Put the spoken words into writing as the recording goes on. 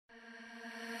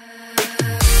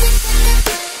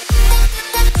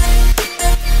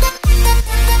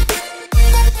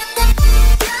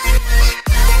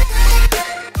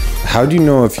How do you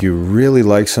know if you really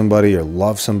like somebody or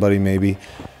love somebody maybe,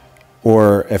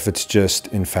 or if it's just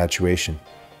infatuation?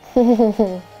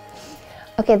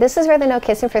 Okay, this is where the no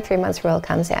kissing for 3 months rule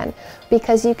comes in,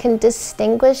 because you can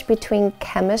distinguish between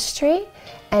chemistry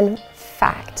and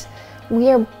fact.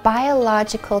 We are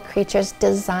biological creatures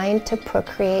designed to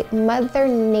procreate. Mother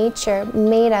Nature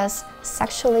made us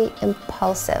sexually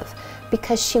impulsive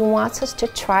because she wants us to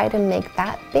try to make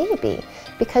that baby,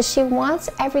 because she wants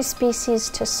every species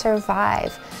to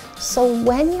survive. So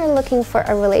when you're looking for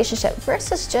a relationship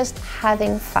versus just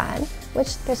having fun,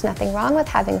 which there's nothing wrong with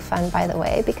having fun, by the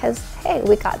way, because hey,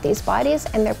 we got these bodies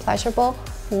and they're pleasurable,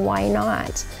 why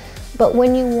not? But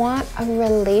when you want a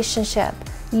relationship,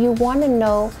 you want to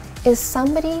know, is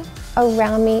somebody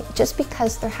around me just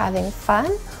because they're having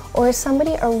fun, or is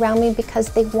somebody around me because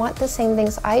they want the same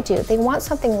things I do? They want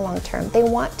something long-term, they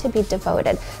want to be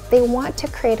devoted, they want to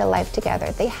create a life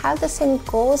together, they have the same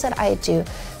goals that I do,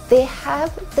 they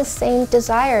have the same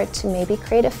desire to maybe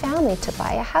create a family, to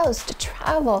buy a house, to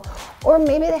travel, or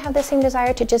maybe they have the same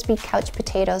desire to just be couch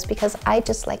potatoes because I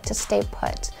just like to stay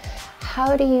put.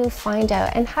 How do you find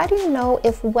out? And how do you know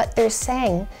if what they're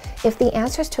saying, if the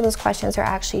answers to those questions are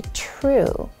actually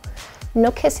true? No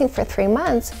kissing for 3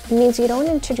 months means you don't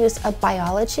introduce a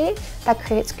biology that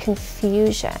creates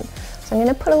confusion. So I'm going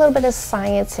to put a little bit of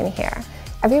science in here.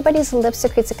 Everybody's lip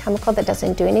secretes a chemical that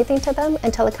doesn't do anything to them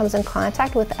until it comes in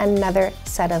contact with another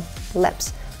set of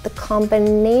lips. The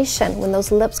combination, when those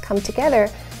lips come together,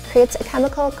 creates a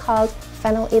chemical called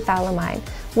phenylethylamine,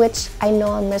 which I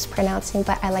know I'm mispronouncing,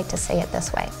 but I like to say it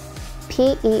this way.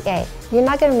 PEA. You're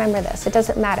not going to remember this. It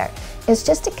doesn't matter. It's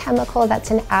just a chemical that's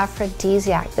an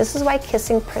aphrodisiac. This is why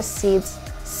kissing precedes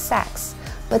sex.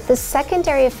 But the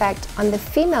secondary effect on the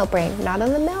female brain, not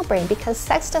on the male brain, because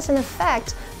sex doesn't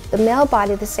affect the male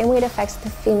body the same way it affects the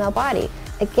female body.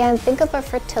 Again, think of our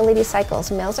fertility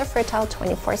cycles. Males are fertile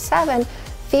 24/7.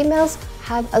 Females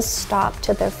have a stop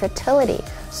to their fertility.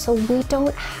 So we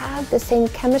don't have the same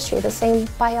chemistry, the same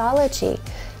biology.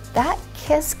 That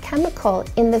kiss chemical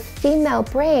in the female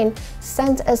brain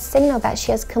sends a signal that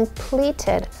she has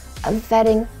completed a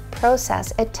vetting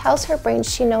process. It tells her brain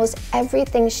she knows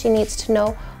everything she needs to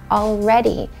know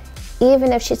already,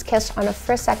 even if she's kissed on a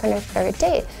first, second, or third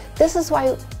date. This is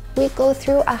why we go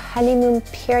through a honeymoon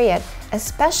period,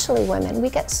 especially women. We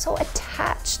get so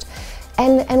attached.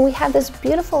 And we have this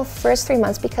beautiful first 3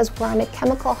 months because we're on a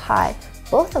chemical high,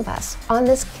 both of us, on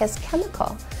this kiss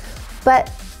chemical. But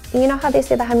you know how they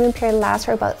say the honeymoon period lasts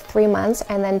for about 3 months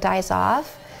and then dies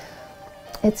off?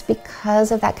 It's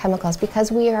because of that chemical. It's because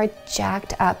we are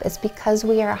jacked up. It's because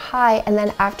we are high, and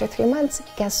then after 3 months,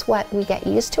 guess what? We get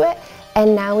used to it,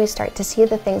 and now we start to see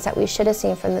the things that we should have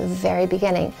seen from the very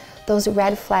beginning. Those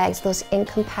red flags, those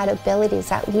incompatibilities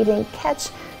that we didn't catch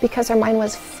because our mind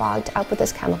was fogged up with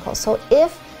this chemical. So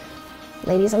if,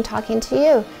 ladies, I'm talking to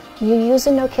you, you use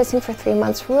a no kissing for 3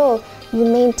 months rule, you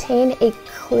maintain a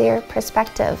clear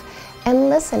perspective. And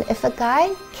listen, if a guy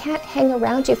can't hang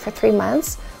around you for 3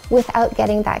 months without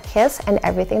getting that kiss and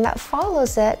everything that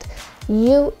follows it,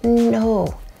 you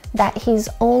know that he's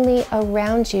only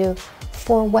around you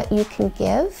for what you can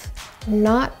give,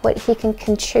 not what he can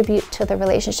contribute to the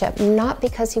relationship, not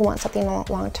because he wants something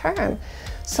long term.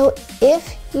 So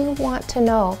if you want to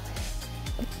know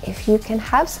if you can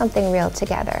have something real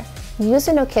together, use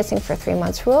a no kissing for 3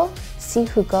 months rule, see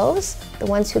who goes. The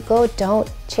ones who go, don't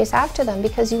chase after them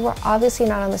because you were obviously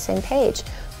not on the same page.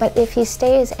 But if he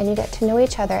stays and you get to know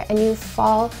each other and you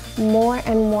fall more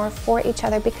and more for each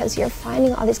other because you're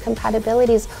finding all these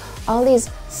compatibilities, all these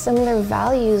similar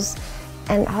values,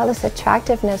 and all this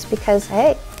attractiveness, because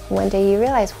hey, one day you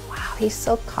realize, wow, he's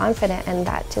so confident, and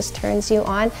that just turns you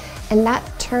on. And that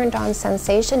turned on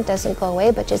sensation doesn't go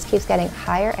away, but just keeps getting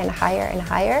higher and higher and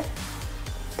higher.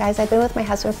 Guys, I've been with my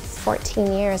husband for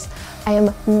 14 years. I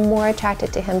am more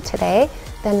attracted to him today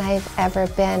than I've ever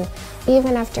been.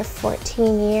 Even after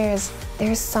 14 years,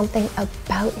 there's something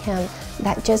about him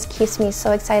that just keeps me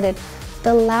so excited.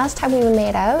 The last time we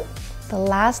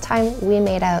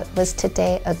made out was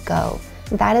today ago.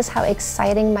 That is how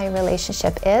exciting my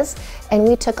relationship is, and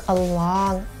we took a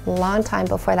long, long time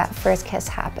before that first kiss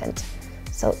happened.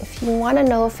 So if you want to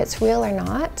know if it's real or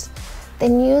not,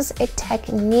 then use a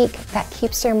technique that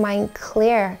keeps your mind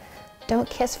clear. Don't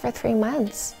kiss for 3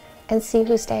 months and see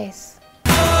who stays.